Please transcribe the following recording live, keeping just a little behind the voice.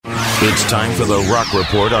It's time for the Rock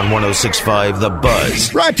Report on 106.5 The Buzz.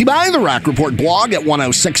 Brought to you by the Rock Report blog at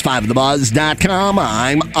 1065thebuzz.com.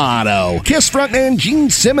 I'm Otto. Kiss frontman Gene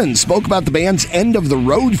Simmons spoke about the band's end of the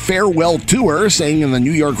road farewell tour, saying in the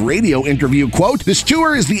New York radio interview, quote, "This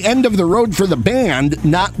tour is the end of the road for the band,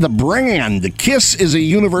 not the brand. Kiss is a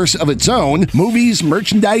universe of its own. Movies,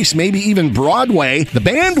 merchandise, maybe even Broadway. The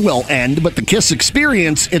band will end, but the Kiss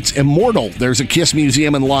experience, it's immortal. There's a Kiss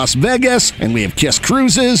museum in Las Vegas, and we have Kiss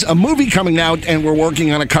cruises, a movie coming out, and we're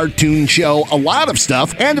working on a cartoon show, a lot of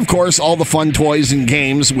stuff, and of course all the fun toys and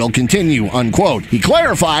games will continue," unquote. He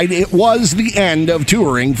clarified it was the end of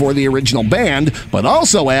touring for the original band, but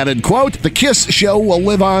also added, quote, "The Kiss show will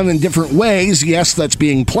live on in different ways. Yes, that's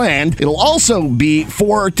being planned. It'll also be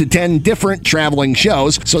 4 to 10 different traveling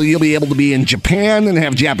shows, so you'll be able to be in Japan and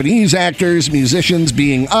have Japanese actors, musicians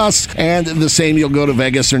being us, and the same you'll go to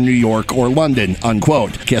Vegas or New York or London,"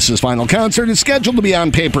 unquote. Kiss's final concert is scheduled to be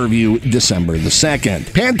on pay-per-view December the 2nd.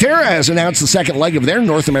 Pantera has announced the second leg of their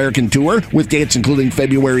North American tour, with dates including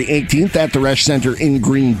February 18th at the Resch Center in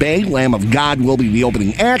Green Bay. Lamb of God will be the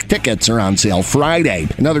opening act. Tickets are on sale Friday.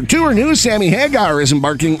 Another tour news, Sammy Hagar is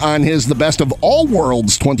embarking on his The Best of All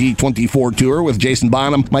Worlds 2024 tour with Jason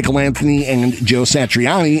Bonham, Michael Anthony, and Joe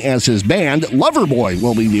Satriani as his band. Loverboy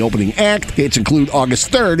will be the opening act. Dates include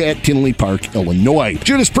August 3rd at Tinley Park, Illinois.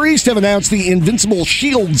 Judas Priest have announced the Invincible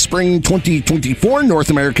Shield Spring 2024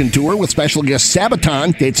 North American tour with special guest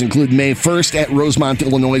Sabaton. Dates include May 1st at Rosemont,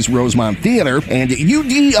 Illinois' Rosemont Theater. And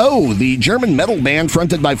UDO, the German metal band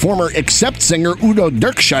fronted by former Accept singer Udo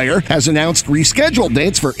Dirkshire, has announced rescheduled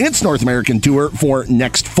dates for its North American tour for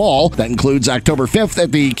next fall. That includes October 5th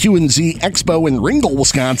at the Q&Z Expo in Ringgold,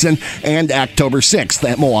 Wisconsin, and October 6th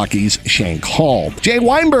at Milwaukee's Shank Hall. Jay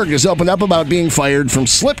Weinberg has opened up about being fired from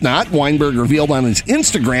Slipknot. Weinberg revealed on his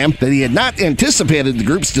Instagram that he had not anticipated the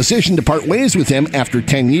group's decision to part ways with him after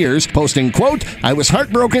 10 years, posting, quote, "I was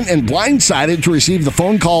heartbroken and blindsided to receive the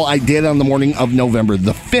phone call I did on the morning of November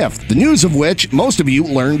the 5th, the news of which most of you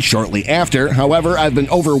learned shortly after. However, I've been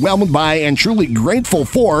overwhelmed by and truly grateful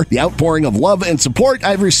for the outpouring of love and support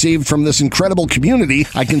I've received from this incredible community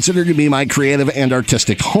I consider to be my creative and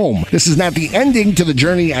artistic home. This is not the ending to the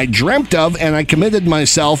journey I dreamt of, and I committed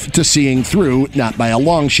myself to seeing through, not by a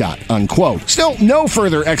long shot," unquote. Still, no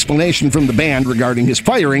further explanation from the band regarding his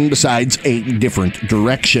firing besides a different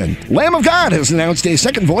direction. Lamb of God has announced a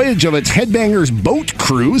second voyage of its Headbangers Boat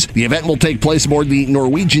Cruise. The event will take place aboard the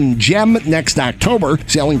Norwegian Gem next October,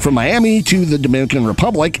 sailing from Miami to the Dominican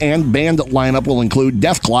Republic, and band lineup will include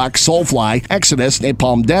Deathclock, Soulfly, Exodus,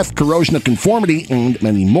 Napalm Death, Corrosion of Conformity, and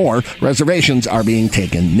many more. Reservations are being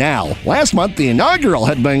taken now. Last month, the inaugural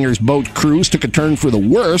Headbangers Boat Cruise took a turn for the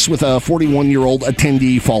worse, with a 41-year-old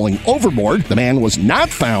attendee falling overboard. The man was not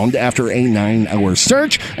found after a 9-hour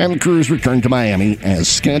search, and the cruise returned to Miami as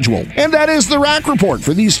scheduled. And that is the Rock Report.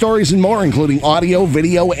 For these stories and more, including audio,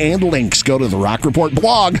 video, and links, go to the Rock Report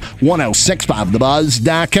blog,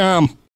 1065thebuzz.com.